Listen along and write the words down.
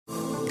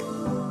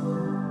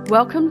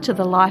Welcome to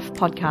the Life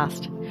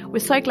Podcast. We're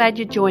so glad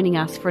you're joining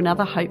us for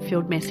another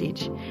hope-filled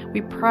message.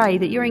 We pray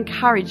that you're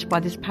encouraged by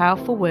this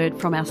powerful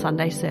word from our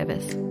Sunday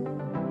service.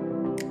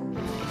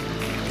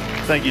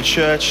 Thank you,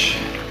 church.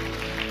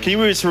 Can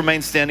you just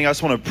remain standing? I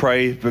just want to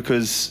pray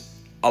because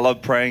I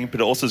love praying,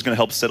 but it also is going to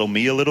help settle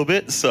me a little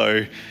bit.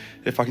 So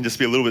if I can just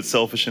be a little bit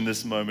selfish in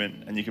this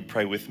moment and you can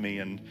pray with me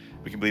and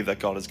we can believe that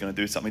God is going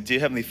to do something. Dear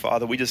Heavenly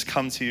Father, we just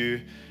come to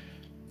you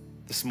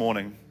this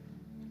morning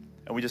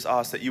and we just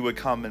ask that you would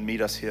come and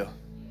meet us here.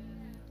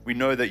 We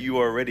know that you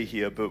are already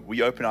here, but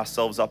we open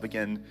ourselves up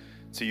again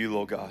to you,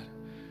 Lord God.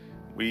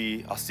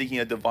 We are seeking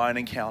a divine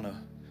encounter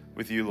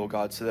with you, Lord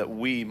God, so that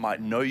we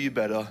might know you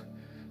better,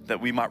 that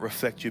we might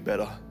reflect you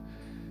better,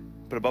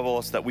 but above all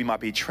else, that we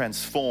might be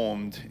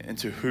transformed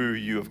into who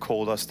you have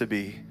called us to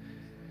be.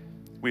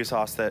 We just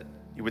ask that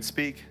you would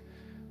speak,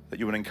 that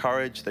you would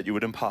encourage, that you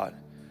would impart.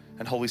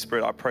 And Holy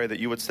Spirit, I pray that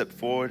you would step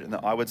forward and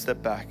that I would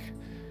step back.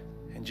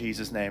 In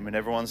Jesus' name. And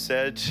everyone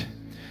said,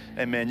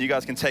 amen. You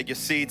guys can take your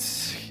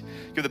seats.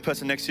 Give the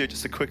person next to you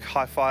just a quick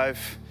high five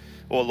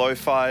or a low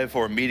five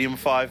or a medium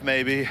five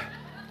maybe.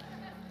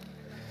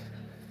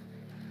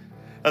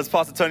 As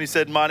Pastor Tony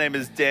said, my name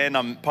is Dan.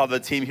 I'm part of the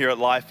team here at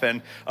Life,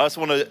 and I just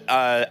want to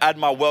add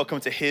my welcome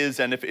to his.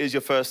 And if it is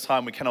your first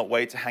time, we cannot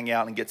wait to hang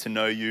out and get to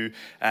know you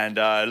and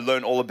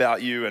learn all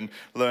about you and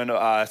learn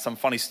some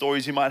funny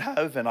stories you might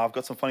have. And I've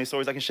got some funny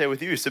stories I can share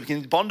with you, so we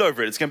can bond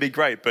over it. It's going to be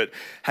great, but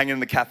hang in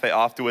the cafe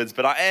afterwards.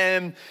 But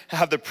I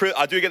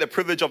do get the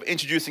privilege of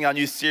introducing our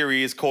new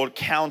series called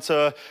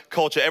Counter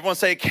Culture. Everyone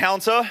say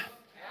counter.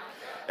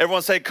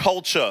 Everyone say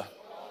culture.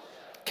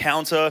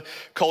 Counter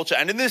culture.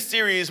 And in this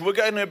series, we're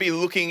going to be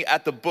looking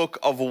at the book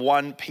of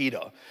 1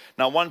 Peter.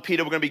 Now, 1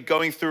 Peter, we're going to be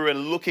going through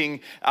and looking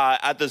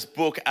at this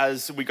book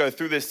as we go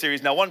through this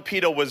series. Now, 1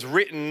 Peter was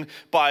written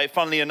by,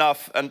 funnily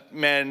enough, a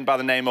man by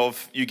the name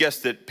of, you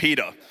guessed it,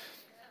 Peter.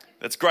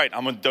 That's great.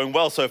 I'm doing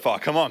well so far.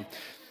 Come on.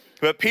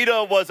 But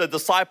Peter was a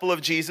disciple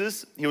of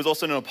Jesus. He was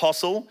also an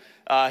apostle.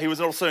 He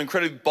was also an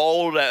incredibly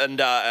bold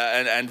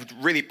and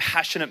really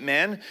passionate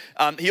man.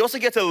 He also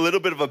gets a little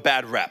bit of a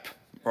bad rap,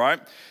 right?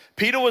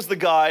 Peter was the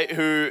guy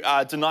who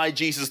denied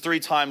Jesus 3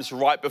 times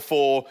right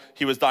before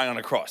he was dying on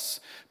a cross.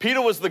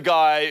 Peter was the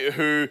guy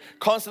who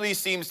constantly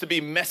seems to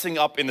be messing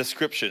up in the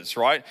scriptures,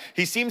 right?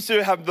 He seems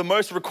to have the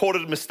most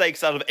recorded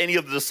mistakes out of any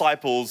of the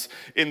disciples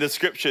in the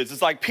scriptures.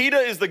 It's like Peter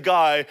is the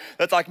guy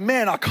that's like,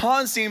 man, I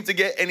can't seem to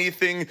get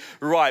anything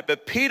right.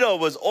 But Peter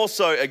was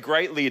also a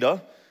great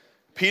leader.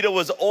 Peter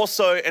was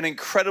also an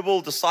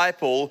incredible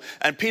disciple,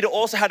 and Peter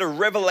also had a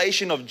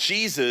revelation of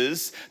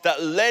Jesus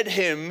that led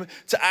him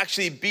to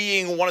actually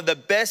being one of the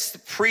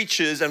best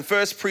preachers and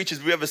first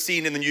preachers we've ever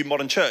seen in the new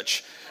modern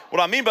church.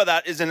 What I mean by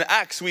that is in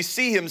Acts, we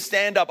see him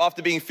stand up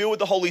after being filled with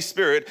the Holy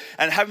Spirit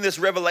and having this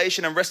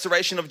revelation and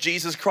restoration of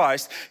Jesus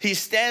Christ. He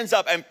stands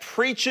up and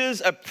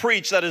preaches a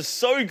preach that is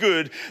so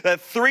good that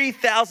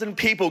 3,000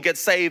 people get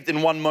saved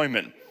in one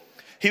moment.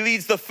 He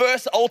leads the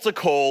first altar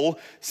call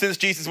since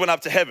Jesus went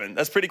up to heaven.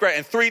 That's pretty great.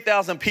 And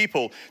 3,000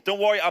 people. Don't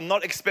worry, I'm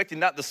not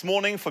expecting that this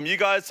morning from you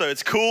guys, so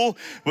it's cool.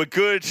 We're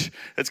good.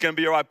 It's going to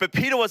be all right. But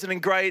Peter was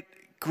a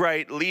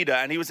great leader,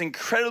 and he was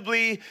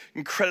incredibly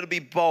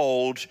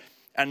bold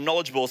and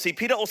knowledgeable. See,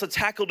 Peter also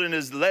tackled in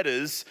his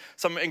letters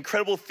some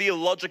incredible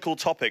theological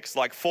topics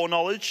like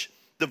foreknowledge,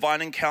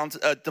 divine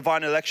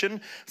election,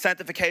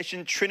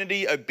 sanctification,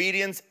 Trinity,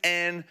 obedience,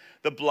 and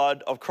the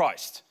blood of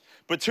Christ.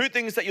 But 2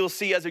 things that you'll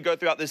see as we go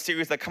throughout this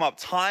series that come up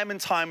time and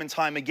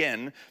time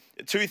again,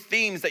 2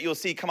 themes that you'll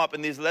see come up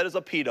in these letters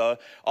of Peter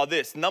are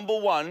this. Number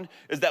 1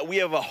 is that we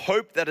have a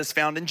hope that is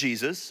found in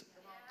Jesus.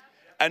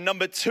 And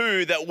number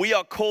 2, that we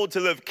are called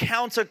to live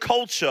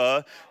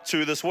counterculture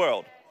to this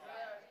world.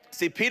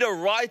 See, Peter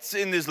writes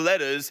in these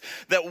letters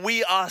that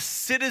we are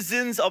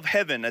citizens of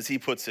heaven, as he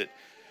puts it.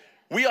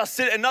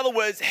 In other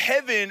words,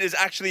 heaven is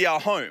actually our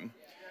home.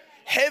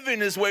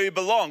 Heaven is where we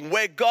belong,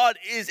 where God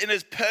is in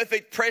his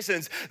perfect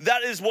presence.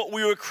 That is what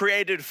we were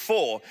created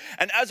for.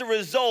 And as a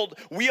result,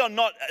 we are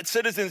not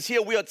citizens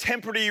here. We are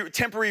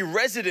temporary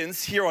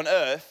residents here on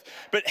earth,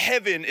 but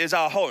heaven is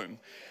our home.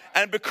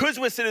 And because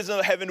we're citizens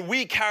of heaven,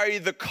 we carry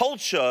the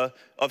culture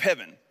of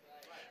heaven.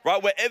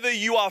 Right, wherever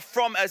you are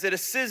from as a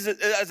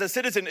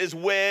citizen is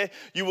where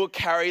you will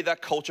carry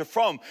that culture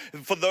from.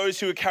 For those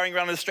who are carrying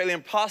around an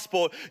Australian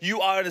passport, you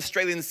are an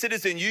Australian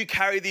citizen. You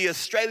carry the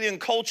Australian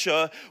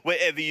culture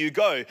wherever you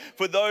go.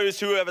 For those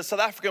who have a South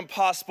African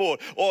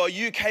passport or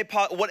a UK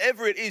passport,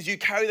 whatever it is, you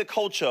carry the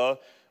culture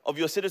of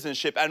your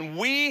citizenship. And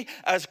we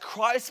as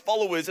Christ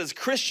followers, as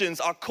Christians,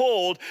 are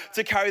called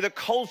to carry the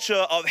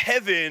culture of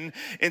heaven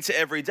into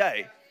every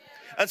day.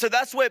 And so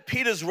that's where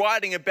Peter's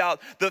writing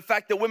about the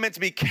fact that we're meant to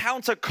be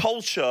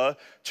counterculture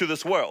to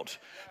this world.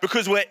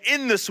 Because we're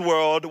in this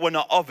world, we're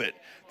not of it.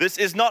 This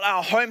is not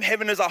our home,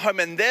 heaven is our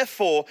home. And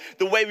therefore,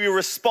 the way we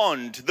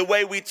respond, the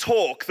way we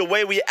talk, the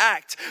way we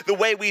act, the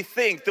way we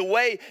think, the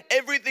way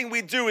everything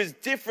we do is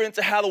different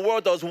to how the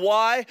world does.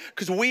 Why?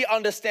 Because we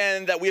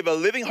understand that we have a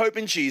living hope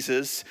in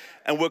Jesus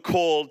and we're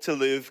called to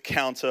live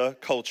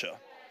counterculture.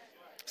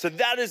 So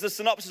that is the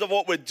synopsis of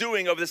what we're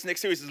doing over this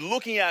next series, is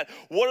looking at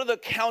what are the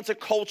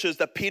countercultures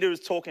that Peter is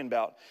talking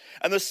about.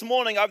 And this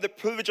morning, I have the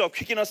privilege of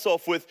kicking us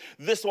off with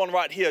this one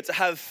right here, to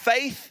have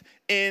faith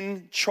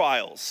in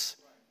trials.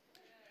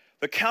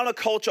 The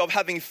counterculture of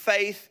having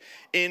faith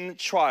in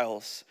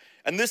trials.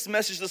 And this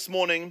message this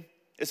morning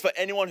is for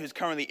anyone who's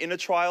currently in a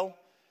trial,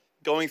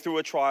 going through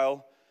a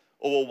trial,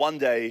 or will one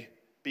day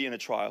be in a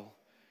trial.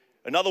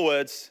 In other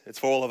words, it's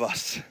for all of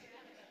us.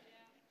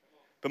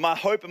 But my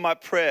hope and my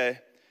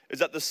prayer is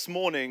that this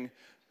morning,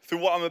 through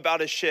what I'm about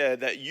to share,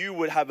 that you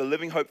would have a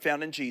living hope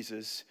found in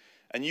Jesus,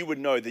 and you would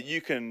know that you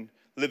can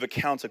live a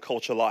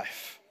counterculture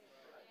life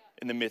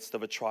in the midst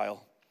of a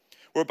trial.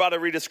 We're about to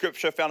read a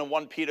scripture found in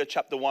 1 Peter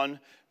chapter 1.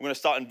 We're going to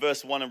start in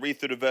verse 1 and read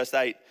through to verse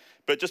 8.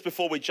 But just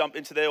before we jump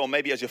into there, or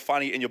maybe as you're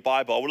finding it in your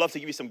Bible, I would love to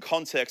give you some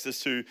context as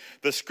to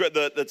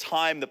the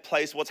time, the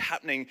place, what's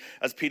happening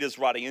as Peter's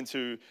writing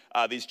into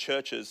these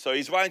churches. So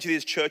he's writing to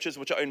these churches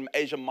which are in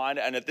Asia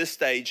Minor, and at this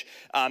stage,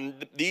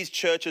 these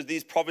churches,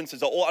 these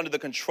provinces are all under the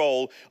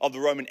control of the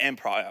Roman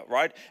Empire,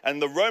 right?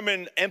 And the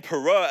Roman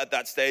emperor at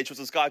that stage was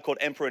this guy called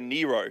Emperor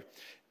Nero.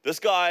 This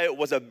guy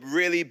was a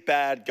really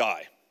bad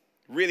guy.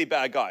 Really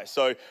bad guy.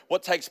 So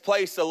what takes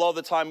place a lot of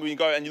the time when you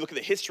go and you look at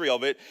the history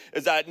of it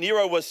is that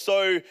Nero was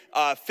so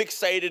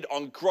fixated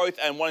on growth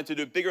and wanted to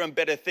do bigger and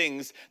better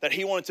things that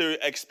he wanted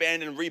to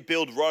expand and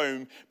rebuild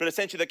Rome. But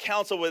essentially the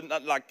council were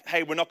like,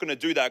 hey, we're not going to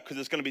do that because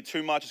it's going to be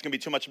too much. It's going to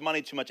be too much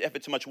money, too much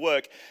effort, too much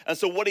work. And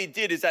so what he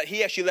did is that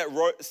he actually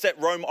set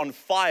Rome on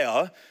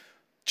fire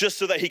just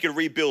so that he could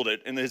rebuild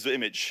it in his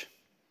image.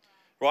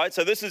 Right?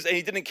 So and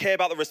he didn't care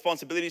about the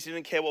responsibilities. He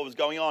didn't care what was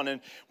going on. And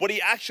what he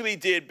actually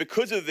did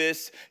because of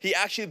this, he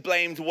actually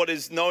blamed what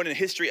is known in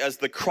history as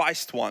the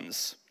Christ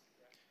ones.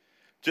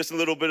 Just a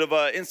little bit of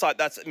an insight.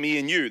 That's me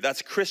and you.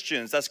 That's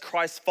Christians. That's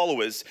Christ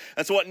followers.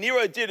 And so what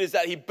Nero did is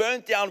that he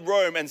burnt down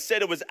Rome and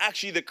said it was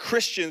actually the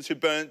Christians who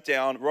burnt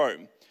down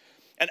Rome.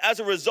 And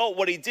as a result,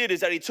 what he did is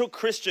that he took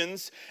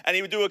Christians and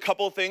he would do a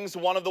couple of things.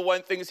 One of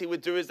the things he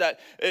would do is that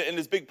in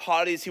his big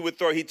parties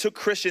he took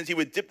Christians, he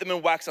would dip them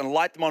in wax and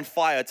light them on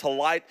fire to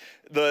light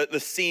the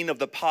scene of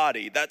the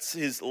party. That's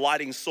his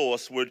lighting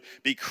source, would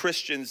be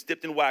Christians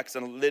dipped in wax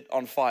and lit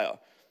on fire.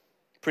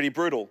 Pretty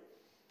brutal.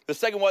 The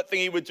second thing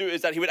he would do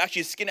is that he would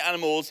actually skin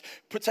animals,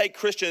 take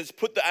Christians,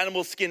 put the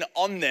animal skin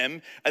on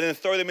them, and then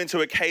throw them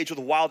into a cage with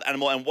a wild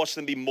animal and watch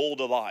them be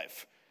mauled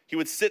alive. He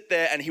would sit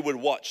there and he would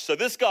watch. So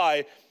this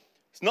guy,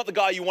 it's not the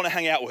guy you want to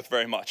hang out with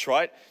very much,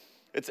 right?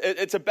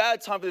 It's a bad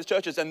time for these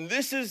churches. And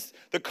this is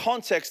the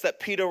context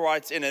that Peter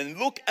writes in. And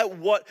look at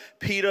what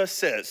Peter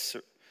says.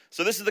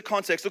 So this is the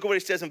context. Look at what he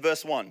says in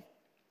verse 1.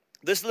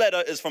 This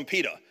letter is from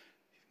Peter.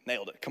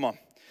 Nailed it. Come on.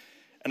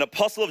 An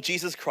apostle of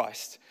Jesus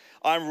Christ.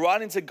 I'm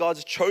writing to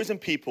God's chosen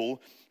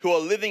people who are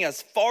living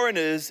as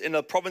foreigners in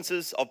the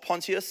provinces of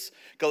Pontus,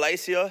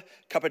 Galatia,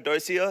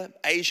 Cappadocia,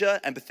 Asia,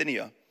 and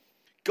Bithynia.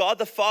 God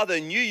the Father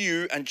knew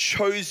you and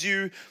chose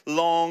you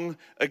long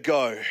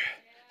ago.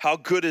 How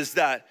good is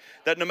that?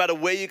 That no matter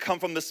where you come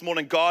from this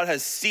morning, God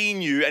has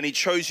seen you and he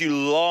chose you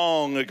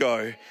long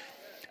ago.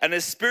 And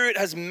his Spirit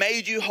has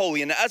made you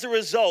holy. And as a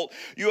result,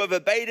 you have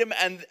obeyed him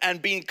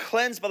and been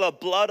cleansed by the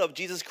blood of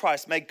Jesus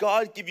Christ. May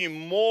God give you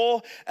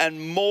more and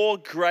more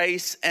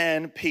grace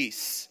and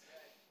peace.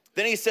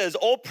 Then he says,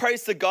 all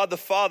praise to God the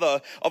Father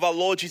of our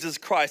Lord Jesus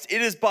Christ.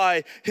 It is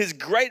by his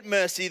great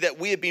mercy that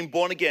we have been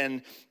born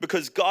again,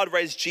 because God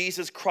raised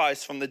Jesus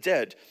Christ from the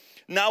dead.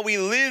 Now we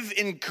live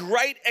in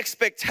great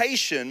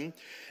expectation,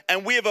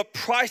 and we have a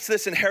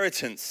priceless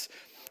inheritance.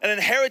 An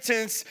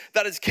inheritance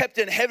that is kept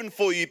in heaven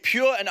for you,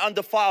 pure and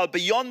undefiled,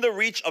 beyond the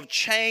reach of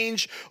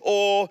change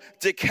or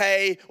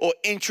decay or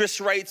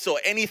interest rates or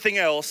anything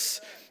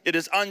else. It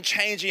is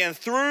unchanging, and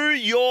through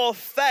your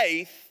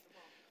faith,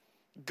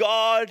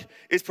 God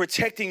is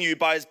protecting you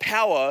by his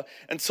power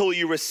until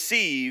you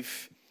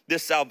receive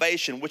this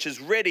salvation, which is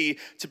ready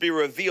to be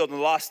revealed in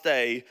the last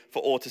day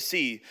for all to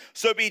see.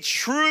 So be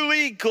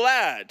truly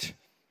glad.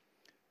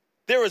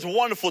 There is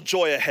wonderful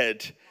joy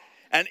ahead.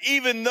 And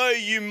even though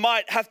you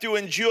might have to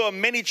endure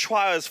many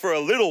trials for a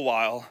little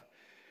while,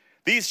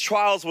 these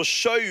trials will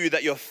show you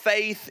that your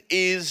faith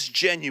is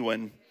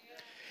genuine.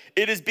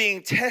 It is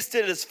being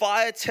tested as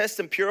fire tests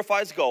and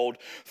purifies gold.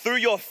 Through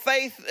your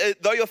faith,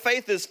 though your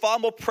faith is far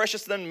more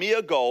precious than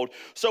mere gold.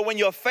 So when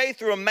your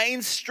faith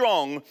remains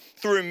strong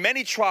through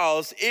many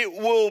trials, it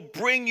will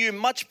bring you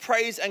much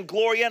praise and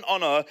glory and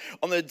honor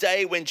on the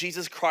day when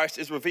Jesus Christ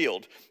is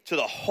revealed to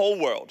the whole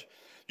world.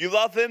 You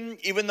love him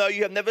even though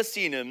you have never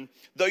seen him.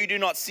 Though you do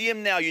not see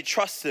him now, you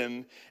trust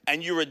him,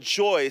 and you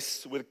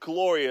rejoice with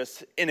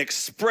glorious,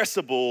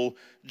 inexpressible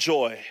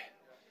joy.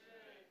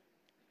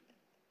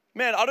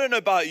 Man, I don't know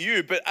about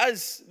you, but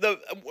as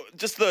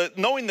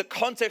knowing the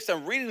context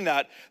and reading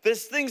that,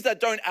 there's things that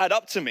don't add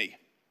up to me.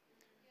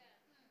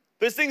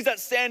 There's things that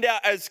stand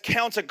out as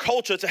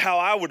counterculture to how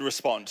I would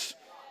respond.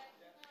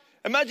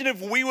 Imagine if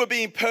we were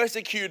being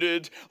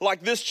persecuted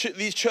like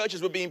these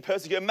churches were being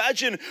persecuted.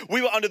 Imagine we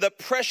were under the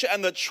pressure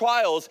and the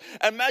trials.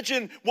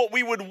 Imagine what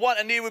we would want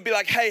and need would be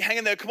like, hey, hang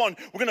in there, come on,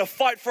 we're going to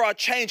fight for our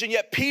change. And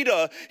yet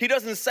Peter, he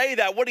doesn't say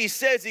that. What he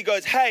says, he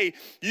goes, hey,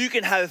 you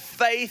can have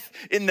faith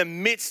in the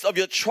midst of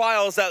your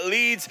trials that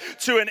leads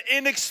to an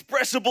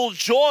inexpressible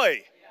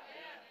joy.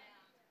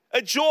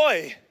 A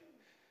joy.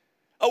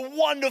 A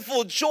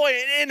wonderful joy,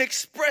 an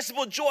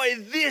inexpressible joy.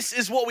 This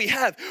is what we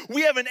have.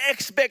 We have an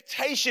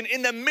expectation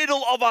in the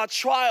middle of our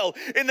trial,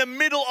 in the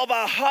middle of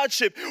our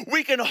hardship.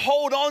 We can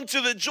hold on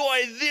to the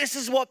joy. This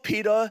is what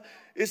Peter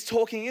is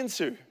talking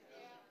into.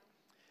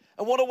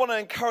 And what I want to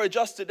encourage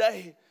us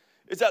today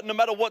is that no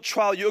matter what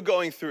trial you're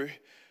going through,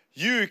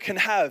 you can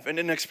have an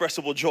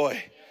inexpressible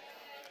joy.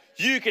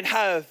 You can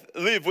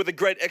live with a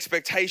great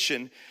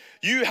expectation.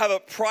 You have a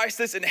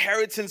priceless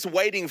inheritance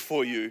waiting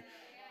for you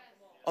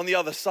on the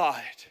other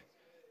side.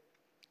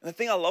 And the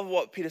thing I love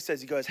what Peter says,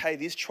 he goes, hey,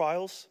 these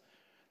trials,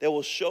 they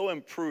will show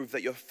and prove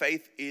that your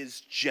faith is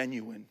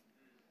genuine.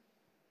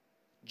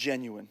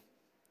 Genuine.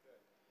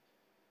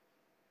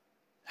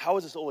 How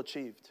is this all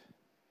achieved?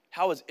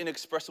 How is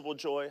inexpressible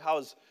joy? How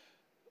is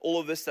all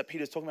of this that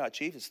Peter's talking about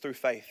achieved? It's through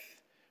faith.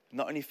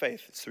 Not only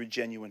faith, it's through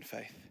genuine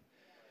faith.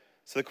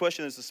 So the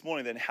question is this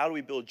morning then, how do we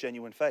build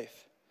genuine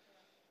faith?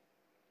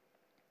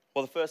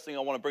 Well, the first thing I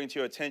want to bring to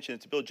your attention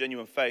is to build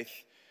genuine faith.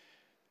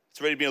 It's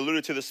already been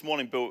alluded to this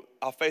morning, but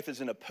our faith is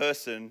in a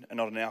person and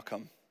not an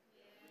outcome.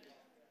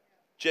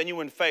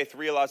 Genuine faith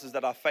realizes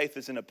that our faith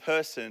is in a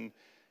person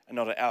and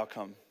not an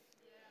outcome.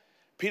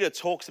 Peter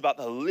talks about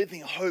the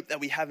living hope that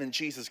we have in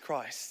Jesus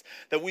Christ,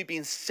 that we've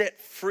been set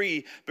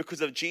free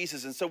because of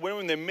Jesus. And so when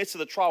we're in the midst of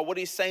the trial, what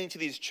he's saying to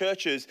these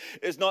churches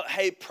is not,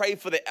 hey, pray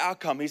for the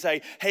outcome. He's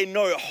saying, hey,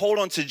 no, hold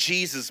on to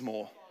Jesus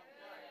more.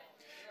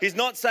 He's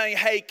not saying,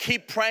 hey,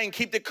 keep praying,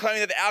 keep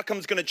declaring that the outcome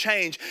is going to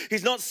change.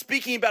 He's not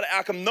speaking about an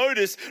outcome.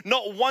 Notice,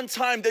 not one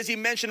time does he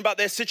mention about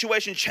their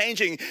situation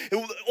changing.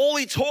 All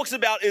he talks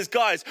about is,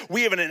 guys,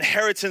 we have an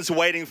inheritance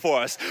waiting for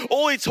us.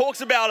 All he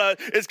talks about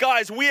is,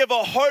 guys, we have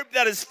a hope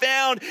that is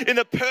found in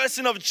the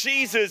person of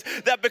Jesus,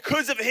 that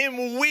because of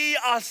him, we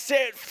are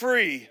set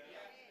free.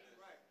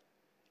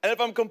 And if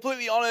I'm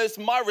completely honest,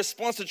 my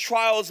response to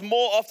trials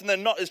more often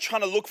than not is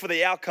trying to look for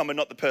the outcome and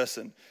not the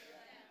person.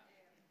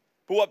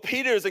 But what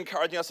Peter is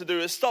encouraging us to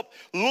do is stop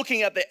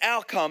looking at the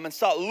outcome and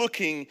start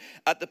looking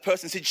at the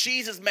person. See,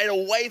 Jesus made a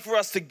way for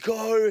us to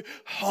go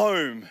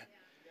home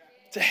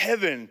to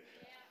heaven.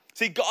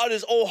 See, God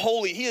is all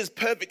holy. He is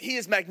perfect. He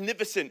is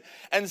magnificent.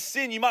 And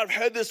sin, you might have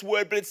heard this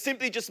word, but it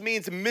simply just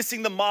means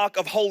missing the mark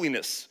of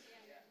holiness.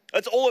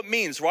 That's all it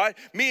means, right?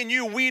 Me and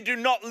you, we do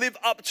not live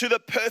up to the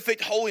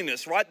perfect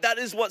holiness, right? That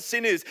is what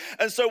sin is.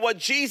 And so what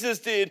Jesus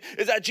did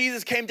is that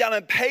Jesus came down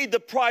and paid the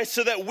price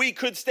so that we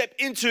could step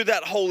into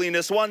that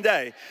holiness one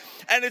day.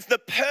 And it's the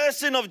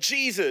person of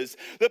Jesus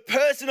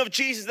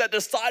that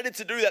decided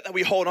to do that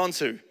we hold on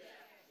to.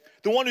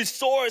 The one who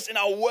saw us in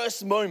our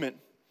worst moment.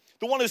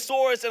 The one who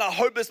saw us in our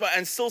hopeless moment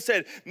and still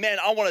said, man,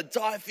 I want to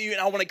die for you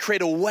and I want to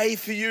create a way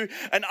for you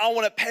and I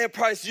want to pay a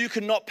price you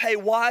cannot pay.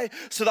 Why?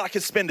 So that I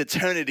can spend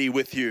eternity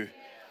with you.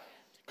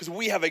 Because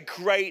we have a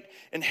great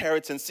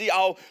inheritance. See,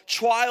 our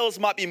trials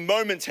might be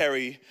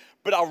momentary,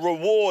 but our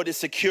reward is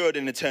secured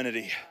in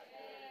eternity.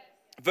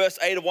 Verse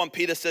 8 of 1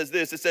 Peter says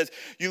this. It says,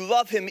 you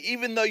love him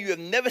even though you have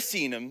never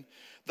seen him.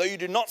 Though you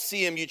do not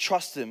see him, you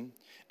trust him.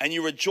 And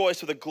you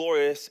rejoice with a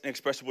glorious and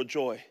inexpressible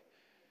joy.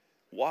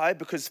 Why?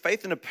 Because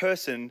faith in a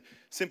person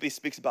simply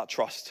speaks about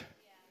trust.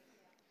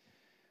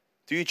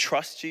 Do you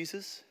trust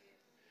Jesus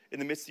in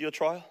the midst of your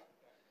trial?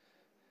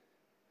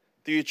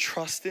 Do you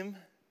trust him?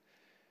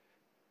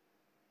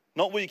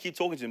 Not will you keep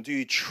talking to him. Do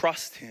you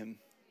trust him?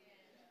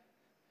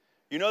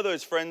 You know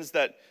those friends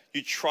that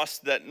you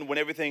trust that when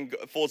everything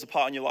falls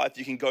apart in your life,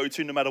 you can go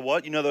to no matter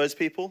what? You know those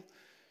people?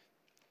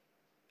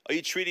 Are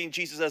you treating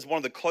Jesus as one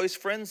of the close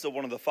friends or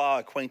one of the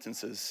far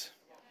acquaintances?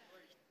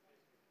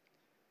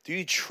 Do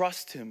you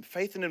trust him?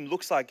 Faith in him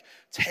looks like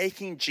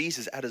taking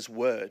Jesus at his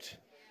word.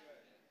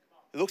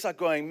 It looks like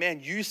going, man,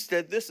 you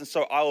said this, and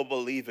so I will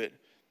believe it.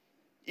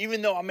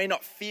 Even though I may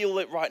not feel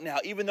it right now,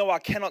 even though I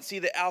cannot see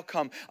the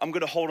outcome, I'm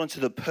going to hold on to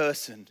the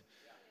person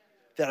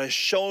that has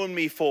shown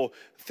me for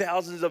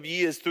thousands of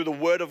years through the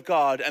word of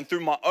God and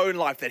through my own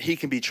life that he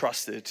can be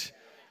trusted.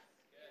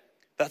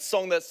 That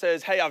song that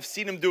says, hey, I've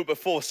seen him do it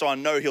before, so I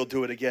know he'll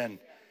do it again.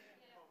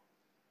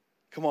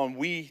 Come on,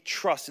 we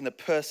trust in the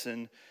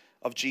person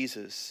of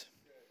Jesus.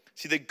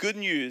 See, the good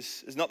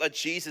news is not that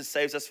Jesus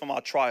saves us from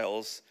our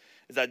trials,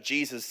 it's that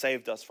Jesus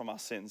saved us from our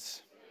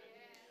sins.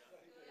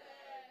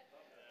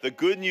 The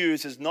good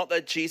news is not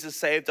that Jesus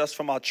saved us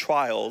from our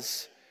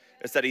trials,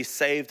 it's that he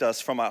saved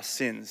us from our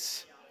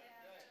sins.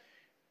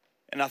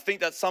 And I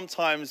think that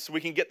sometimes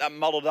we can get that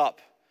muddled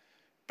up.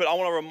 But I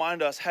want to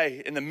remind us,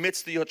 hey, in the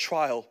midst of your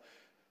trial,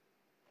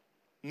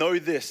 know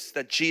this,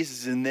 that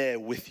Jesus is in there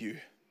with you.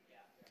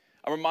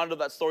 I'm reminded of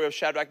that story of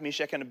Shadrach,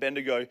 Meshach, and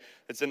Abednego.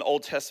 It's in the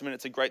Old Testament.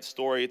 It's a great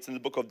story. It's in the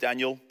book of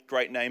Daniel.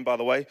 Great name, by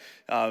the way.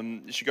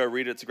 You should go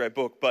read it. It's a great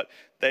book. But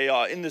they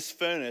are in this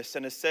furnace,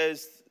 and it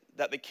says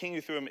that the king who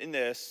threw him in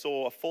there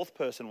saw a fourth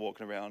person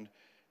walking around,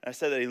 and it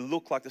said that he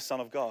looked like the Son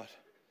of God.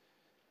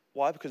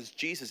 Why? Because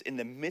Jesus, in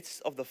the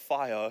midst of the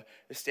fire,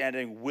 is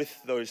standing with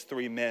those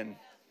three men.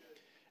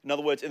 In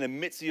other words, in the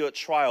midst of your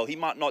trial, he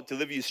might not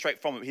deliver you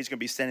straight from it, but he's going to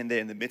be standing there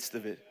in the midst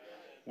of it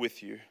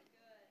with you.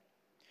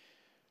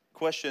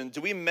 Question,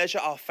 do we measure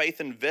our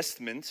faith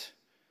investment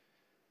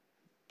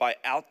by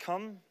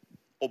outcome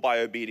or by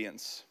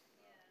obedience?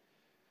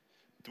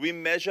 Do we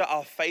measure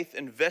our faith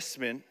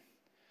investment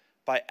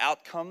by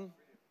outcome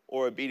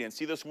or obedience?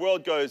 See, this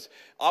world goes,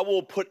 I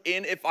will put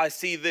in if I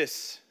see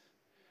this.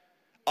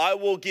 I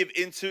will give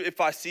into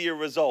if I see a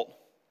result.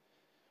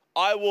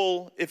 I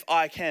will if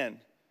I can.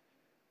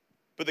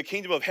 But the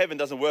kingdom of heaven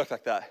doesn't work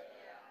like that.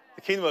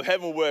 The kingdom of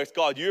heaven works,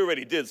 God, you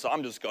already did, so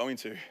I'm just going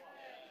to.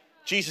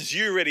 Jesus,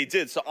 you already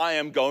did, so I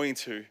am going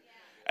to.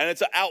 And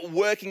it's an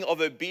outworking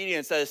of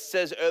obedience that it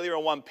says earlier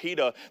in 1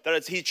 Peter,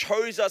 that he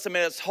chose us and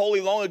made us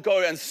holy long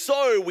ago, and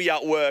so we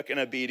outwork in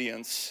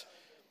obedience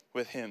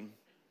with him.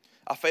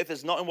 Our faith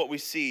is not in what we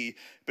see,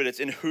 but it's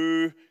in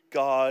who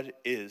God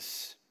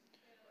is.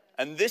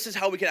 And this is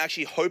how we can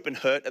actually hope and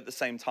hurt at the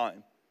same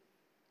time.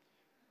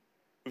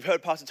 We've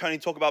heard Pastor Tony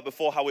talk about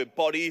before how we're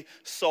body,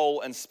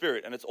 soul, and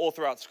spirit. And it's all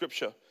throughout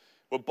Scripture.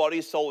 We're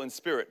body, soul, and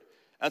spirit.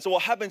 And so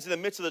what happens in the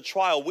midst of the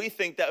trial, we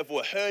think that if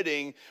we're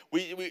hurting,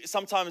 we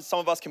sometimes some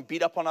of us can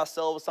beat up on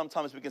ourselves.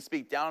 Sometimes we can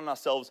speak down on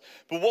ourselves.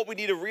 But what we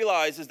need to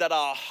realize is that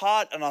our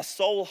heart and our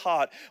soul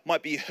heart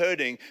might be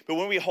hurting. But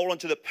when we hold on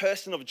to the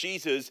person of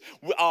Jesus,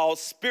 our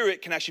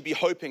spirit can actually be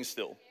hoping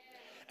still.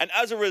 And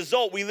as a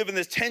result, we live in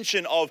this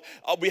tension of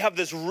we have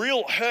this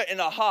real hurt in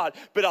our heart,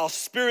 but our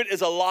spirit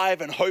is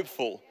alive and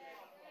hopeful.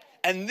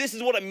 And this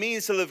is what it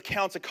means to live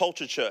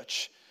counterculture,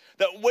 church.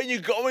 That when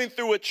you're going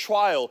through a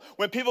trial,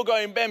 when people are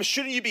going, bam,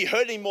 shouldn't you be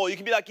hurting more? You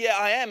can be like, yeah,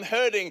 I am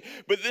hurting,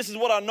 but this is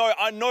what I know.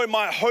 I know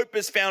my hope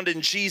is found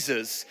in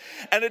Jesus.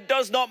 And it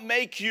does not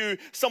make you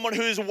someone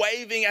who's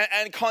waving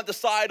and can't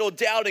decide or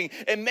doubting.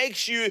 It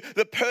makes you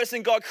the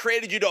person God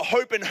created you to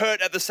hope and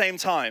hurt at the same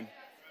time.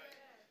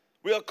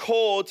 We are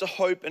called to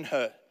hope and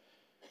hurt.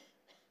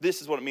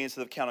 This is what it means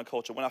to live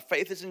counterculture. When our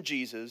faith is in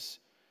Jesus,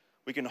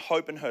 we can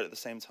hope and hurt at the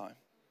same time.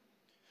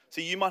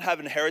 See, you might have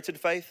inherited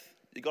faith.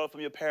 You got it from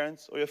your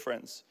parents or your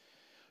friends.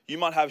 You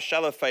might have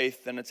shallow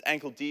faith and it's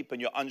ankle deep and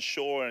you're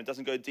unsure and it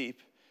doesn't go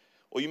deep.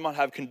 Or you might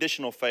have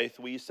conditional faith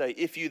where you say,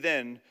 if you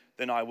then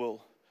I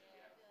will.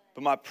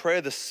 But my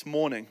prayer this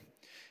morning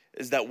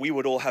is that we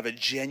would all have a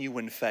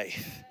genuine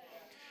faith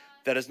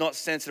that is not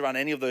centered around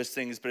any of those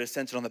things, but is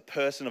centered on the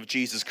person of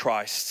Jesus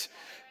Christ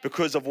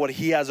because of what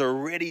he has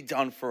already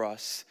done for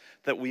us,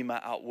 that we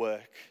might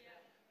outwork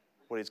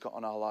what he's got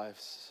on our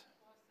lives.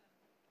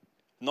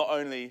 Not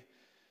only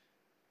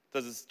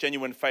does this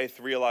genuine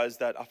faith realize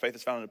that our faith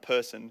is found in a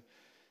person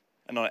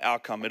and not an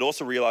outcome, it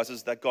also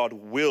realizes that God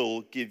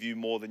will give you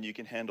more than you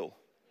can handle.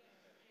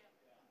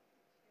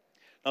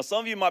 Now, some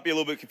of you might be a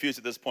little bit confused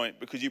at this point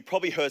because you've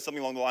probably heard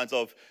something along the lines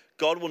of,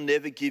 God will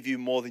never give you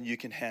more than you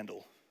can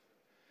handle.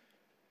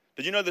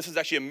 Did you know this is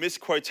actually a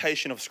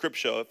misquotation of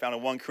Scripture found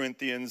in 1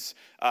 Corinthians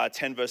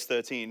 10 verse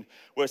 13,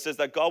 where it says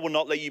that God will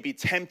not let you be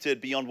tempted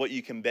beyond what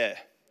you can bear.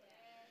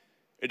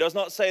 It does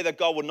not say that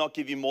God will not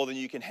give you more than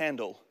you can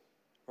handle,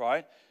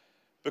 right?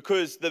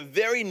 Because the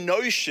very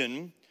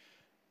notion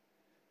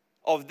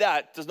of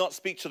that does not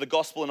speak to the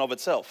gospel in of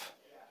itself.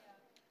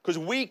 Because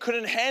we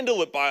couldn't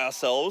handle it by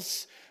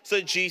ourselves, so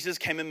Jesus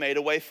came and made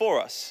a way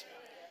for us,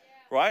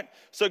 right?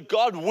 So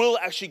God will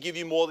actually give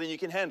you more than you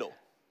can handle.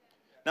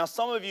 Now,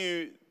 some of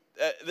you,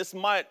 this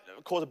might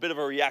cause a bit of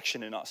a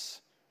reaction in us,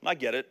 and I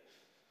get it,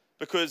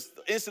 because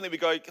instantly we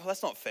go, oh,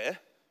 that's not fair.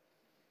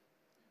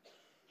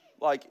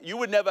 Like, you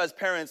would never as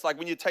parents, like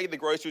when you take the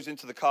groceries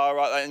into the car,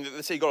 right, and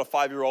let's say you got a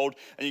 5-year-old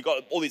and you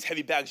got all these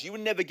heavy bags, you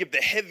would never give the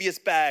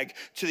heaviest bag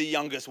to the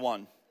youngest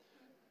one,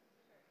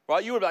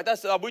 right? You would be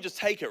like, we'll just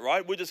take it,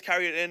 right? We'll just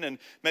carry it in, and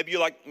maybe you're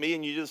like me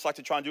and you just like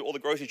to try and do all the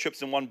grocery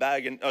trips in one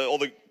bag, and all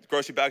the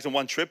grocery bags in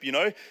one trip, you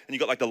know, and you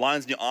got like the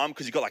lines in your arm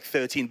because you got like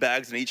 13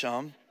 bags in each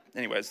arm.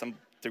 Anyways, I'm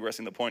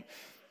digressing the point.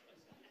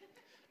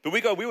 But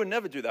we would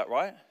never do that,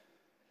 right?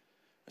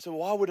 So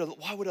why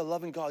would a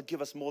loving God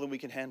give us more than we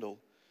can handle?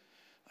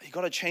 You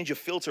got to change your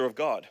filter of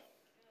God.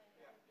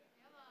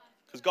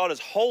 Because God is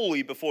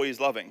holy before he is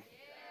loving.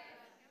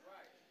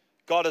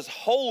 God is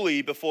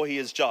holy before he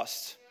is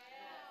just.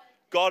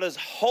 God is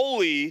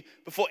holy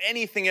before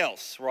anything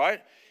else,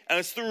 right? And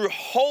it's through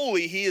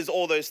holy he is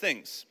all those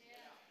things.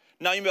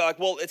 Now you'd be like,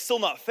 well, it's still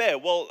not fair.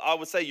 Well, I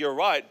would say you're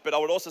right, but I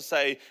would also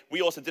say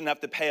we also didn't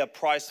have to pay a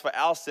price for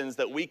our sins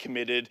that we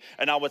committed,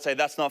 and I would say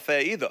that's not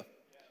fair either.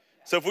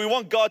 So if we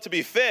want God to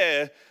be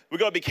fair, we've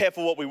got to be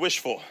careful what we wish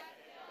for.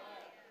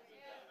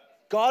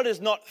 God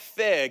is not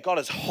fair. God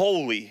is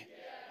holy.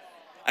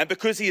 And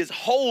because he is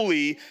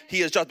holy,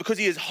 he is just. Because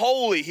he is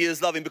holy, he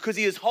is loving. Because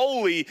he is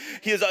holy,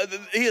 he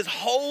is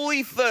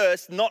holy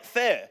first, not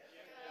fair.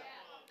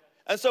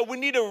 And so we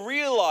need to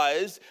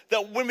realize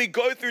that when we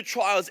go through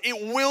trials, it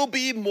will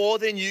be more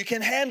than you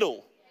can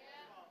handle.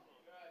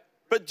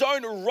 But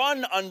don't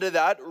run under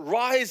that,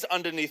 rise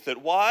underneath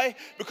it. Why?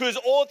 Because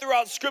all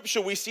throughout Scripture,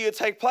 we see it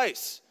take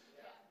place.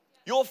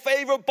 Your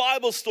favorite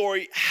Bible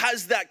story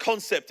has that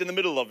concept in the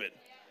middle of it.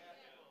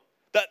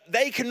 That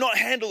they cannot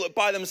handle it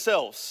by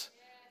themselves.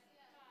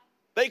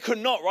 They could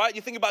not, right?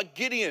 You think about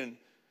Gideon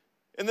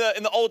in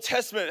the Old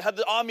Testament, had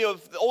the army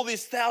of all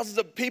these thousands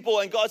of people,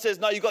 and God says,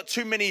 no, you got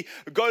too many,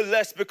 go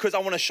less because I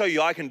want to show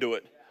you I can do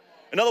it.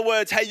 In other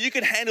words, hey, you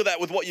can handle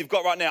that with what you've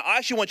got right now. I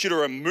actually want you to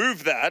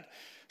remove that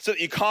so that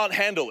you can't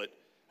handle it.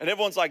 And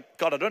everyone's like,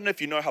 God, I don't know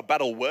if you know how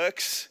battle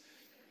works.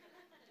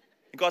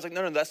 And God's like,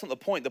 no, that's not the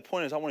point. The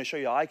point is I want to show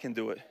you I can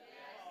do it.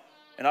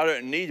 And I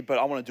don't need it, but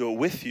I want to do it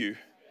with you.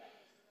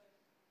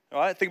 All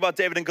right, think about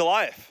David and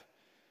Goliath.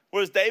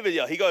 What does David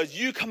yell? He goes,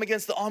 you come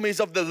against the armies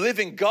of the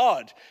living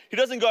God. He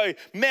doesn't go,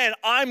 man,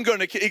 I'm going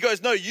to kill. He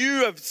goes, no,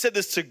 you have said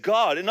this to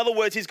God. In other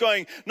words, he's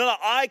going, no,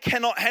 I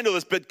cannot handle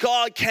this, but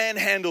God can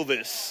handle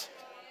this.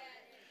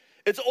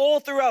 It's all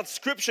throughout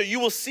Scripture. You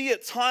will see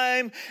it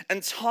time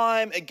and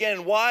time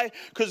again. Why?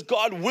 Because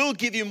God will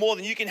give you more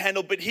than you can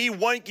handle, but He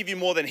won't give you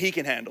more than He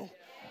can handle.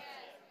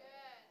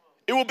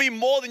 It will be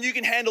more than you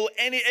can handle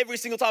every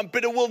single time,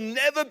 but it will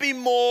never be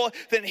more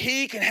than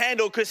He can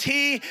handle, because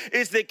He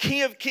is the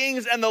King of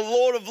Kings and the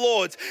Lord of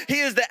Lords. He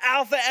is the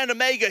Alpha and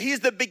Omega. He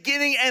is the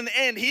beginning and the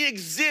end. He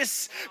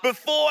exists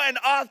before and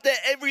after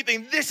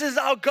everything. This is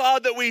our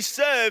God that we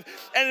serve.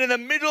 And in the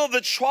middle of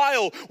the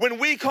trial, when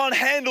we can't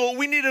handle it,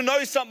 we need to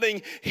know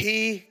something.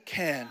 He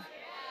can.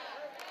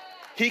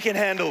 He can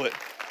handle it.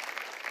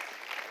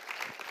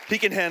 He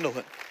can handle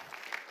it.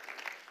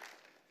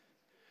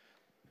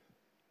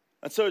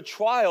 And so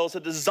trials are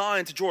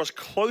designed to draw us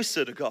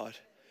closer to God.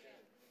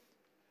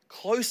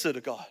 Closer to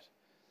God.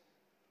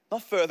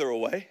 Not further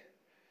away.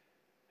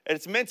 And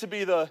it's meant to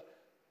be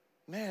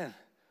man,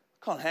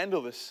 I can't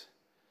handle this.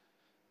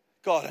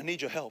 God, I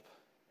need your help.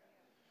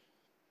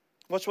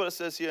 Watch what it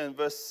says here in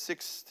verse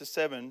 6 to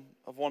 7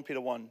 of 1 Peter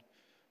 1.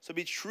 So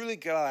be truly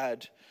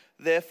glad,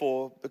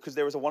 therefore, because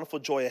there is a wonderful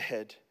joy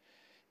ahead.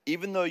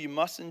 Even though you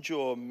must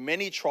endure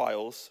many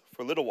trials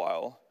for a little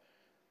while,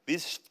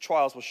 these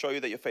trials will show you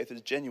that your faith is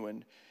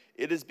genuine.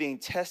 It is being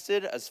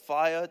tested as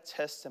fire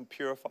tests and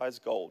purifies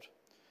gold.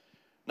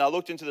 Now, I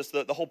looked into this.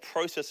 The whole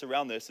process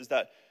around this is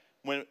that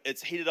when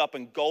it's heated up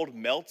and gold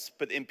melts,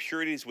 but the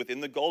impurities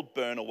within the gold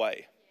burn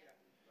away.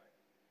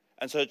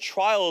 And so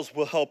trials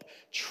will help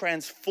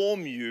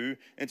transform you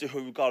into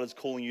who God is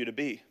calling you to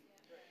be.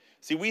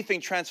 See, we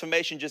think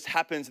transformation just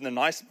happens in the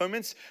nice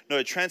moments.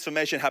 No,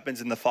 transformation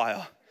happens in the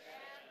fire.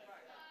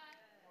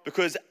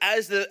 Because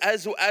as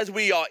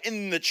we are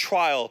in the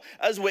trial,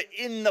 as we're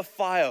in the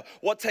fire,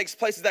 what takes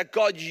place is that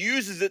God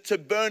uses it to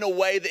burn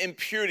away the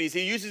impurities.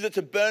 He uses it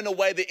to burn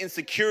away the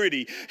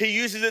insecurity. He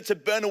uses it to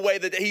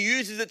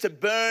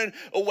burn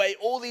away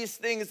all these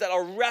things that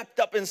are wrapped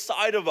up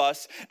inside of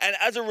us. And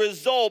as a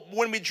result,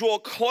 when we draw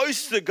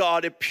close to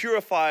God, it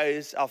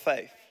purifies our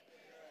faith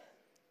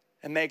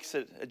and makes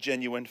it a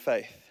genuine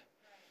faith.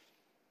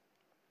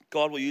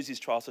 God will use these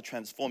trials to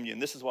transform you.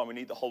 And this is why we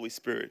need the Holy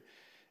Spirit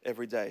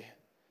every day.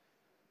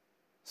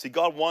 See,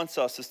 God wants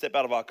us to step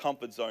out of our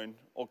comfort zone,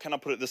 or can I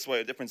put it this way,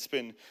 a different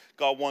spin?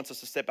 God wants us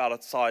to step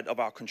outside of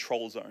our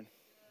control zone.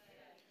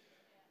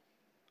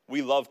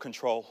 We love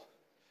control.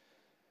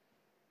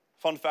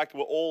 Fun fact,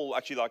 we're all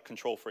actually like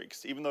control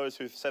freaks. Even those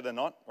who say they're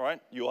not,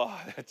 right? You are.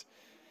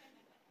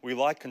 We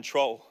like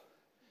control.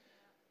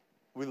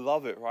 We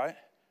love it, right?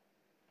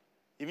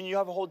 Even you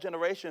have a whole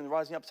generation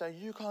rising up saying,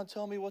 you can't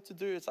tell me what to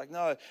do. It's like,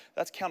 no,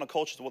 that's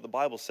counterculture to what the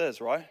Bible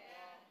says, right?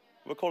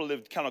 We're called to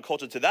live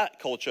counterculture to that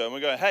culture. And we're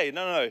going, hey,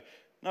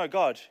 no,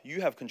 God,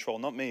 you have control,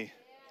 not me.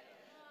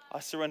 I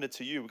surrender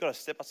to you. We've got to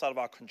step outside of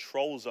our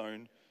control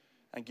zone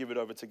and give it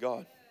over to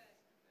God.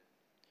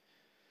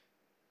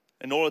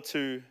 In order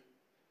to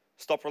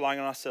stop relying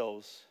on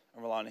ourselves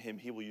and relying on Him,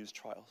 He will use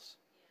trials.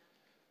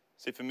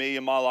 See, for me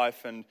in my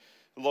life, and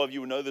a lot of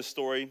you will know this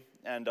story,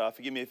 and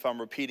forgive me if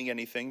I'm repeating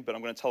anything, but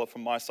I'm going to tell it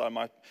from my side.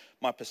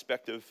 My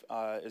perspective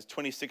is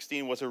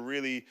 2016 was a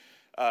really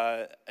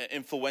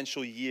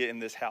influential year in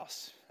this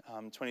house.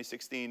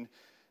 2016,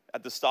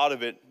 at the start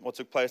of it, what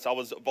took place, I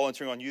was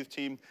volunteering on youth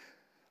team.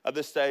 At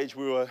this stage,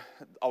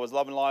 I was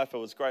loving life. It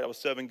was great. I was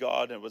serving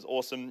God, and it was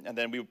awesome. And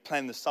then we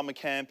planned the summer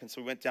camp, and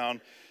so we went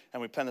down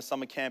and we planned the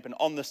summer camp. And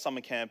on the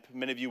summer camp,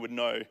 many of you would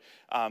know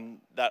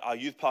that our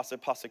youth pastor,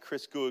 Pastor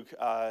Chris Goog,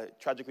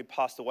 tragically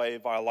passed away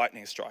via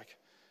lightning strike.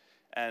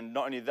 And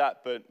not only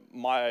that, but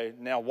my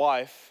now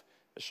wife,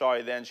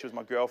 Ashari, then she was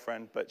my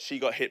girlfriend, but she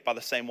got hit by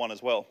the same one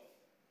as well.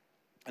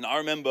 And I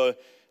remember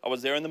I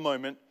was there in the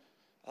moment.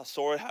 I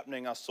saw it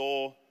happening. I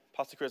saw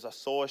Pastor Chris. I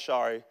saw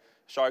Ashari.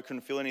 Ashari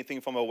couldn't feel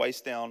anything from her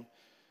waist down.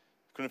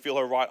 Couldn't feel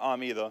her right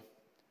arm either.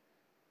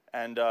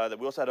 And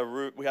we also had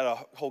a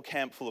whole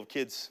camp full of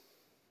kids.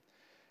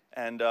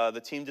 And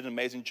the team did an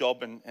amazing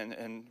job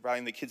in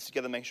rallying the kids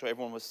together, making sure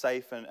everyone was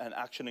safe and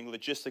actioning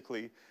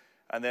logistically.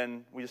 And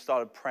then we just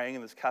started praying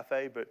in this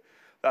cafe. But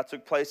that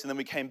took place. And then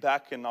we came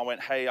back and I went,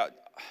 hey,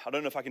 I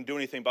don't know if I can do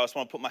anything, but I just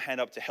want to put my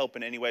hand up to help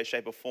in any way,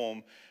 shape, or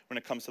form when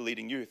it comes to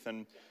leading youth.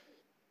 And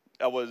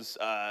was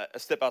a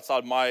step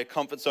outside my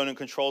comfort zone and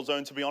control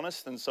zone, to be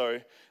honest. And so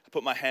I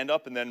put my hand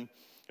up, and then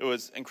it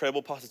was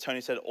incredible. Pastor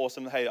Tony said,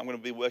 awesome, hey, I'm going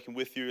to be working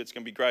with you. It's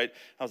going to be great.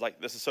 I was like,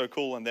 this is so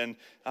cool. And then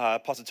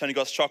Pastor Tony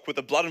got struck with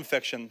a blood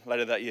infection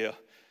later that year.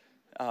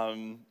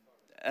 And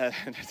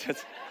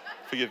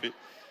forgive me.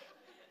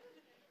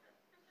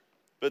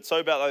 But so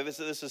about like this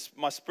is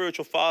my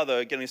spiritual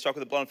father getting struck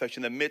with a blood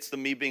infection in the midst of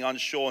me being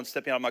unsure and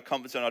stepping out of my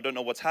comfort zone. I don't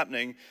know what's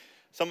happening.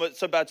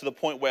 So bad to the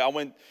point where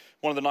one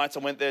of the nights I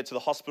went there to the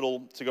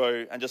hospital to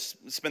go and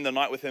just spend the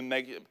night with him,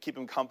 keep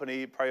him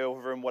company, pray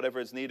over him,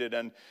 whatever is needed.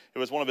 And it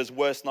was one of his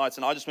worst nights.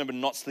 And I just remember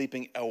not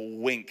sleeping a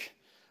wink.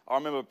 I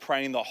remember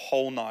praying the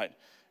whole night.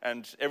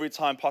 And every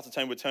time Pastor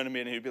Tony would turn to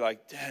me and he'd be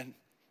like, Dan,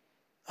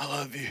 I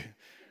love you.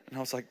 And I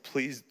was like,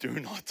 please do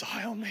not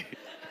die on me.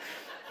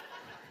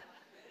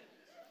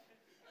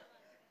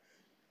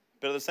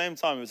 But at the same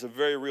time, it was a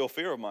very real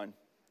fear of mine.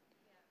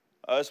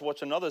 I just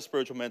watched another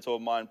spiritual mentor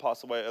of mine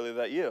pass away earlier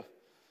that year. I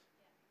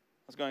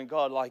was going,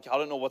 God, like, I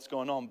don't know what's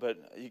going on, but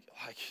you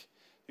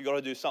got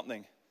to do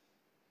something.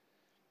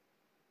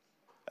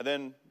 And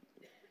then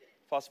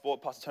fast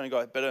forward, Pastor Tony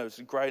got better. It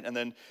was great. And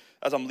then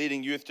as I'm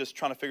leading youth, just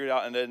trying to figure it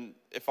out. And then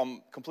if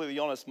I'm completely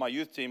honest,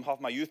 half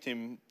my youth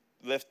team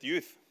left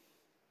youth.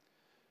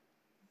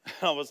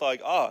 I was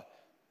like,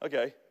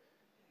 okay,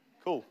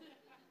 cool.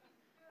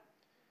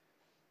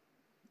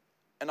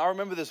 And I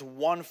remember this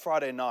one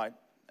Friday night,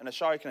 and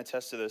Ashari can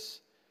attest to this,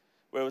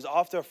 where it was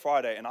after a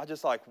Friday, and I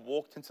just like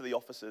walked into the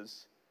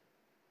offices,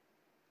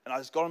 and I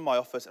just got in my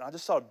office, and I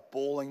just started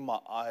bawling my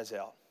eyes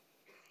out.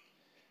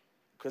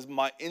 Because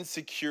my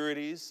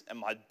insecurities and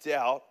my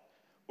doubt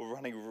were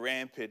running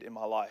rampant in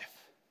my life.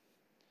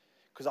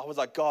 Because I was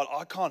like, God,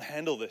 I can't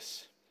handle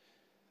this.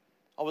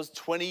 I was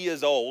 20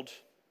 years old,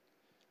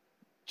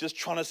 just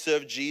trying to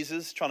serve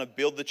Jesus, trying to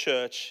build the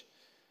church.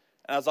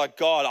 And I was like,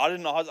 God,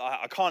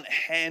 I can't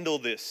handle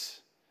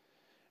this.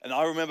 And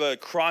I remember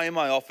crying in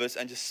my office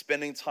and just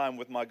spending time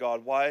with my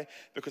God. Why?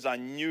 Because I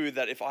knew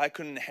that if I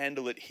couldn't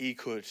handle it, He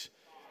could.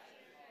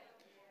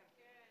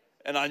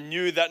 And I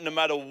knew that no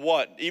matter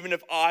what, even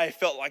if I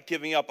felt like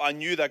giving up, I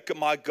knew that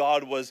my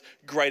God was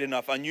great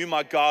enough. I knew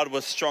my God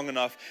was strong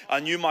enough.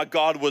 I knew my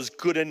God was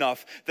good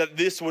enough, that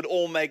this would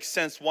all make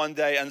sense one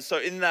day. And so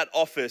in that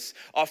office,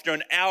 after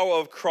an hour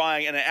of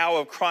crying and an hour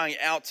of crying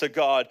out to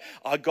God,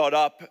 I got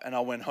up and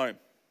I went home.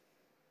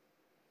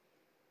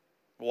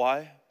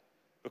 Why?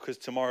 Because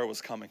tomorrow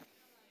was coming.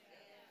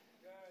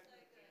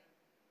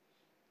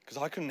 Because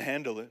I couldn't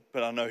handle it,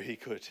 but I know He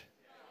could.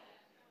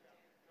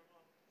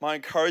 My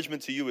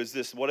encouragement to you is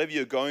this: whatever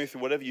you're going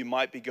through, whatever you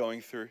might be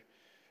going through,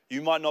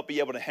 you might not be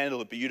able to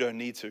handle it, but you don't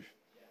need to.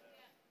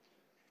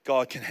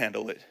 God can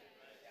handle it.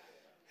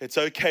 It's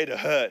okay to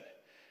hurt.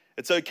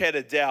 It's okay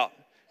to doubt.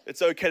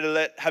 It's okay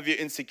to have your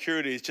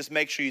insecurities. Just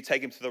make sure you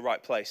take them to the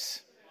right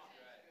place.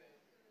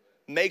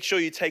 Make sure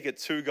you take it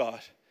to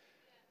God.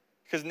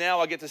 Because now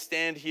I get to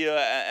stand here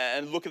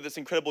and look at this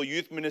incredible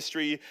youth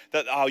ministry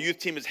that our youth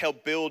team has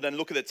helped build, and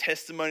look at the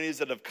testimonies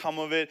that have come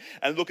of it,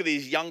 and look at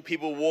these young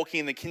people walking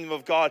in the kingdom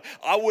of God.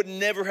 I would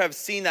never have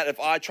seen that if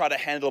I tried to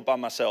handle it by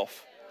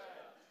myself.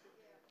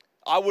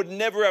 I would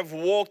never have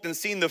walked and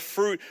seen the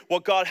fruit,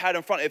 what God had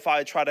in front, if I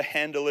had tried to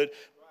handle it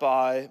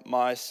by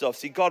myself.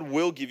 See, God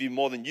will give you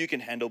more than you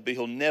can handle, but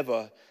He'll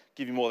never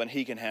give you more than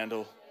He can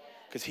handle.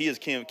 Because He is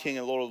King of Kings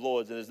and Lord of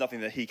Lords, and there's nothing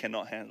that He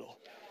cannot handle.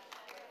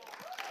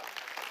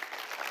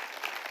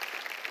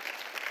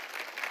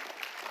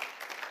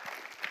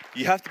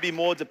 You have to be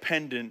more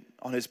dependent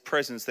on His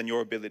presence than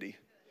your ability.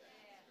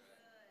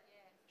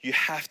 You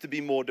have to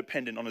be more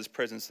dependent on His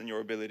presence than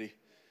your ability.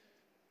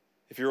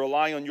 If you're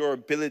relying on your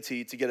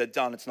ability to get it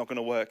done, it's not going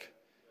to work.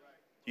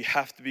 You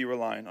have to be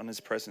relying on His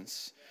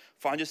presence.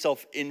 Find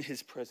yourself in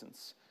His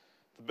presence.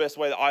 The best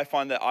way that I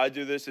find that I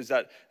do this is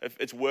that if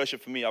it's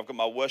worship for me. I've got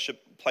my worship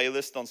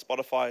playlist on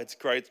Spotify. It's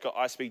great. It's got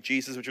I Speak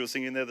Jesus, which we were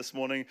singing there this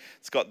morning.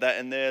 It's got that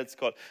in there. It's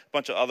got a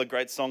bunch of other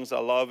great songs I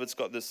love. It's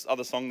got this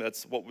other song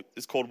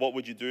it's called What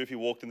Would You Do If You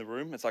Walked in the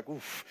Room? It's like,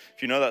 oof,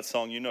 if you know that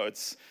song, you know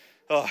it's,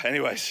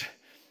 anyways,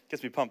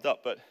 gets me pumped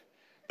up. But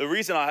the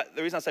reason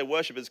I say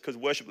worship is because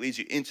worship leads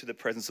you into the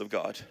presence of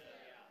God.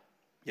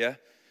 Yeah?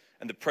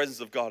 And the presence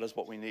of God is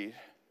what we need.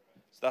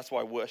 So that's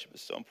why worship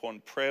is so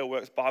important. Prayer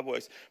works, Bible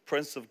works,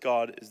 presence of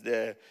God is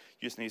there.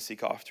 You just need to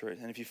seek after it.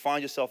 And if you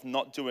find yourself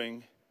not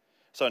being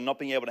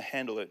able to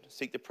handle it,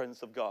 seek the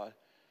presence of God,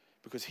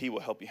 because He will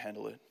help you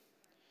handle it.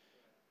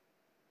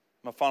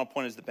 My final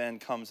point as the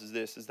band comes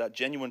is that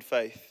genuine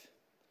faith,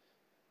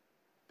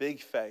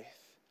 big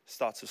faith,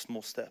 starts with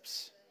small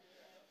steps.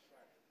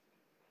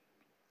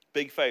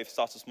 Big faith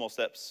starts with small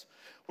steps.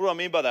 What do I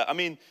mean by that? I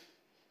mean,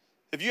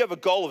 if you have a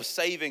goal of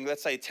saving,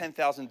 let's say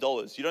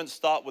 $10,000, you don't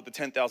start with the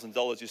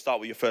 $10,000, you start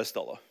with your first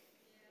dollar.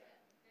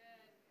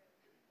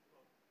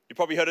 You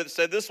probably heard it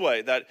said this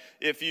way, that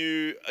if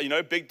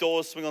big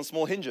doors swing on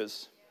small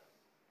hinges.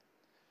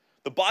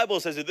 The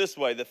Bible says it this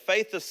way: the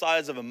faith the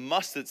size of a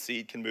mustard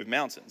seed can move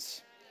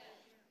mountains.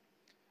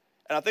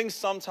 And I think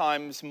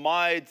sometimes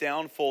my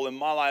downfall in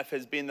my life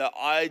has been that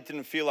I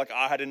didn't feel like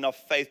I had enough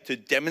faith to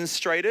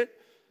demonstrate it.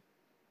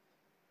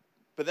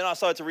 But then I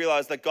started to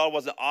realize that God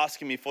wasn't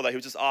asking me for that. He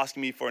was just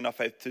asking me for enough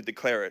faith to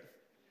declare it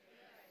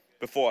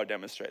before I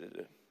demonstrated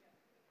it.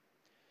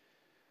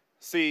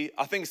 See,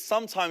 I think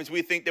sometimes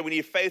we think that we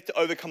need faith to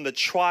overcome the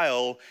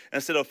trial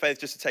instead of faith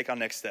just to take our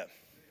next step.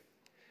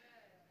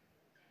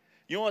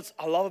 You know what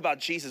I love about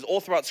Jesus? All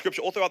throughout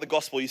Scripture, all throughout the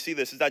gospel, you see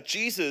this, is that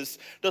Jesus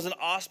doesn't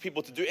ask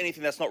people to do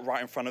anything that's not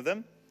right in front of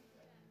them.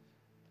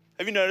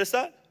 Have you noticed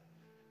that?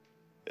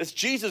 It's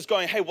Jesus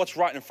going, hey, what's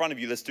right in front of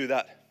you? Let's do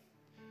that.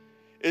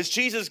 It's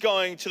Jesus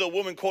going to the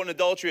woman caught in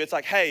adultery. It's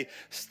like, hey,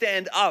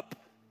 stand up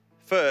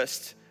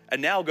first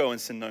and now go and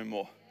sin no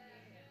more.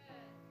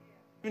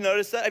 Have you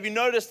noticed that? Have you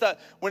noticed that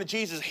when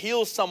Jesus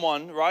heals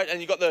someone, right, and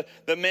you got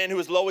the man who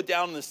was lowered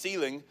down on the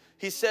ceiling,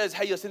 he says,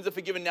 hey, your sins are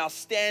forgiven. Now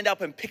stand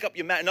up and pick up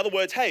your mat. In other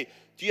words, hey,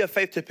 do you have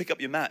faith to pick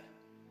up your mat?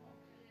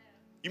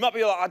 You might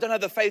be like, I don't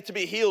have the faith to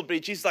be healed, but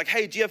Jesus is like,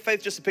 hey, do you have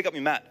faith just to pick up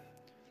your mat?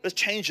 Let's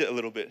change it a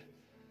little bit.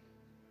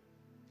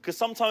 Because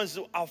sometimes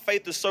our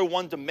faith is so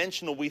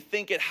one-dimensional, we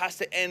think it has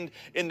to end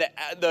in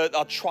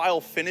our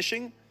trial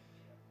finishing,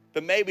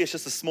 but maybe it's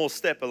just a small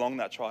step along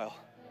that trial.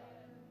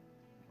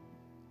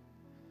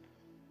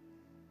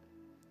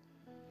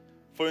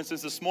 For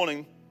instance, this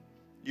morning,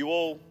 you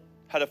all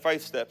had a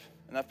faith step,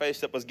 and that faith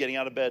step was getting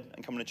out of bed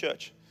and coming to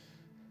church.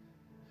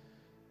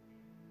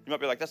 You might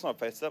be like, that's not a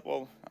faith step.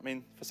 Well, I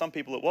mean, for some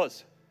people it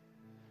was.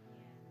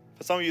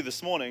 For some of you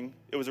this morning,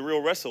 it was a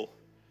real wrestle.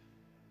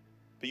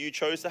 But you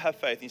chose to have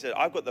faith. And you said,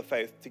 I've got the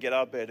faith to get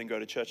out of bed and go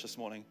to church this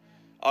morning.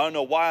 I don't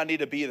know why I need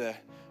to be there.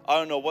 I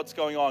don't know what's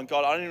going on.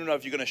 God, I don't even know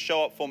if you're going to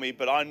show up for me,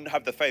 but I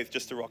have the faith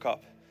just to rock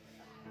up.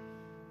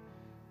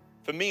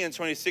 For me in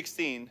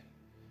 2016,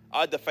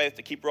 I had the faith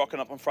to keep rocking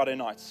up on Friday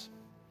nights,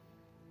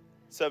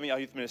 serving our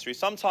youth ministry.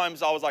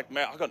 Sometimes I was like,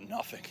 man, I got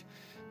nothing.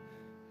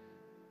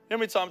 How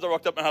many times I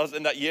rocked up and I was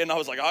in that year and I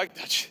was like,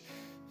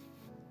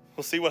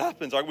 we'll see what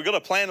happens. Like, we got a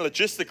plan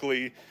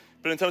logistically,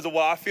 but in terms of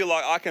what I feel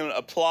like I can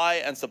apply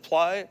and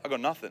supply, I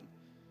got nothing.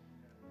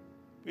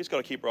 We just got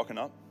to keep rocking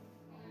up.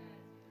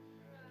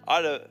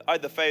 I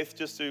had the faith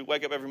just to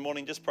wake up every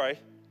morning, just pray.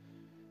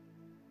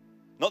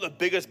 Not the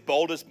biggest,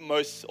 boldest,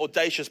 most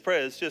audacious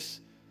prayers,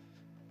 just,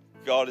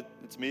 God,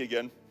 it's me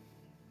again.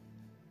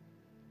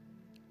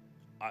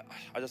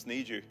 I just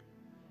need you.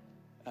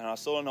 And I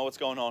still don't know what's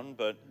going on,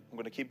 but I'm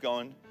going to keep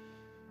going.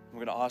 I'm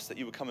going to ask that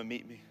you would come and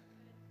meet me.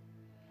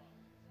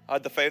 I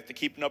had the faith to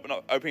keep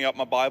opening up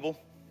my Bible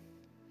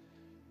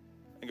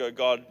and go,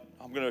 God,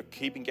 I'm going to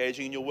keep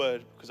engaging in your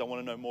word because I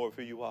want to know more of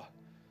who you are.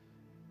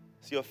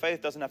 So your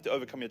faith doesn't have to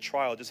overcome your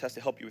trial, it just has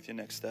to help you with your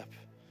next step.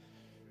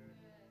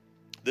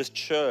 This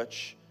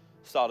church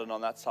started on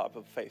that type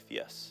of faith,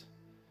 yes.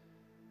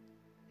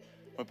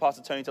 When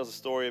Pastor Tony tells a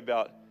story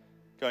about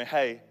going,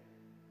 hey,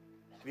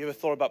 have you ever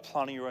thought about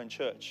planting your own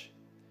church?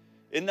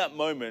 In that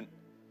moment,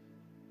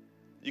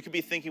 you could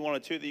be thinking one or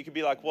two, that you could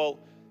be like, well,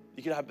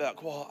 you could have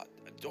like, well,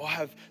 do I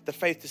have the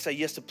faith to say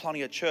yes to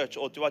planting a church,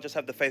 or do I just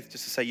have the faith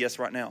just to say yes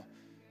right now?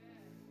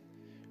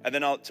 And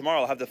then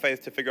tomorrow I'll have the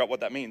faith to figure out what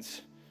that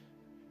means.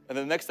 And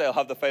then the next day I'll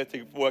have the faith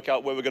to work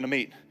out where we're going to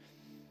meet.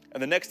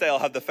 And the next day I'll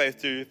have the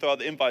faith to throw out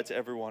the invite to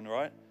everyone,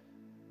 right?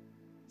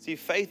 See,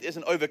 faith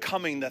isn't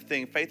overcoming that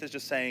thing. Faith is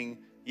just saying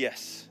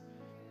yes.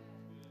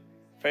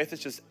 Faith is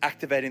just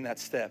activating that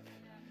step.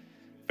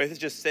 Faith is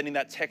just sending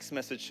that text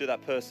message to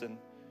that person.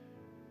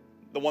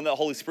 The one that the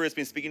Holy Spirit's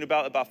been speaking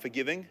about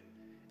forgiving.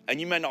 And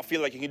you may not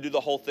feel like you can do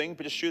the whole thing,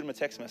 but just shoot them a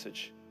text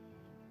message.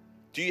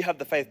 Do you have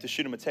the faith to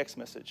shoot them a text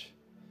message?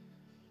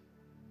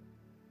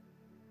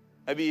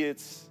 Maybe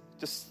it's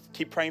just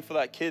keep praying for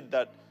that kid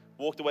that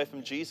walked away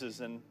from Jesus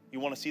and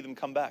you want to see them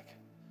come back.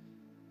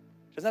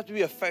 It doesn't have to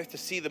be a faith to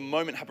see the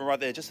moment happen right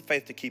there, just a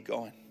faith to keep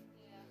going.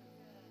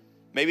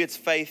 Maybe it's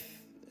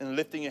faith in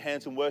lifting your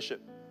hands in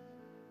worship.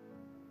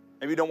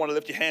 Maybe you don't want to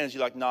lift your hands.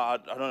 You're like, I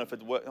don't know if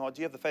it works. Oh,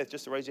 do you have the faith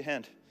just to raise your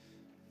hand?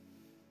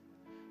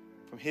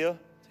 From here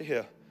to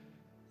here,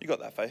 you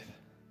got that faith.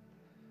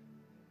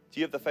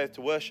 Do you have the faith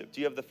to worship? Do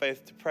you have the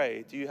faith to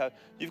pray?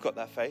 You've got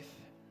that faith.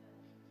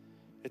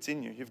 It's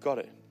in you. You've got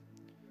it.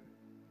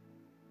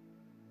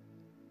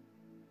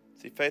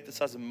 See, faith the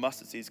size of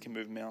mustard seeds can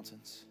move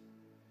mountains.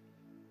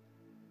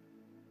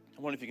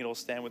 I wonder if you can all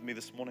stand with me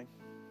this morning.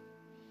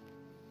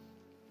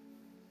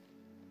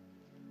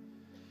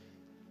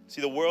 See,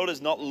 the world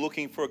is not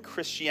looking for a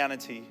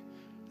Christianity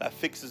that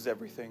fixes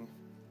everything.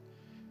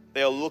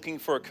 They are looking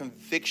for a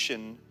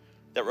conviction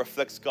that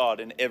reflects God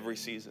in every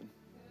season.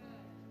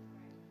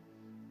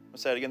 I'll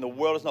say it again. The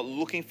world is not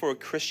looking for a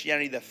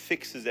Christianity that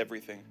fixes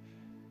everything.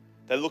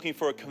 They're looking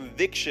for a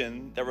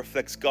conviction that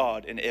reflects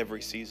God in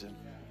every season.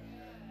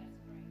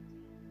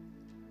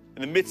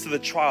 In the midst of the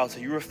trials, are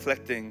you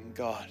reflecting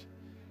God?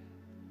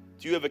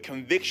 Do you have a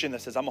conviction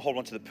that says, I'm going to hold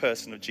on to the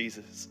person of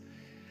Jesus?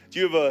 Do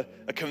you have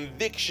a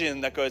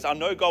conviction that goes, I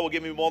know God will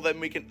give me more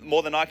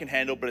than I can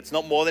handle, but it's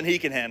not more than He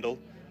can handle?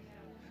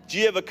 Do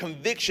you have a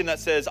conviction that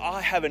says,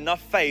 I have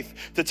enough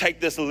faith to take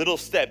this little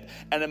step,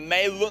 and it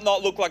may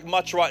not look like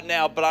much right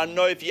now, but I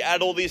know if you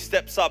add all these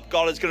steps up,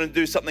 God is going to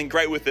do something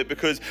great with it,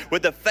 because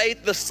with the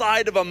faith the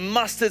size of a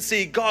mustard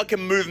seed, God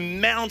can move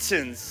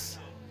mountains.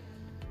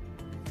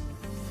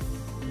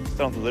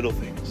 but on the little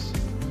things.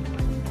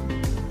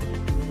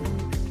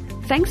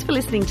 Thanks for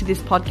listening to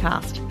this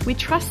podcast. We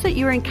trust that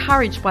you're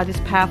encouraged by this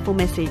powerful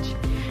message.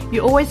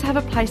 You always have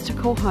a place to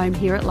call home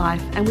here at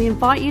Life, and we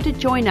invite you to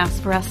join us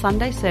for our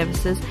Sunday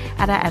services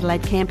at our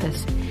Adelaide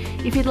campus.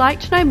 If you'd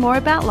like to know more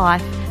about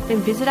Life,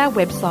 then visit our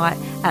website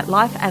at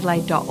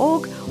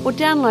lifeadelaide.org or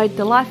download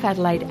the Life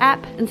Adelaide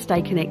app and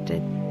stay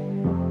connected.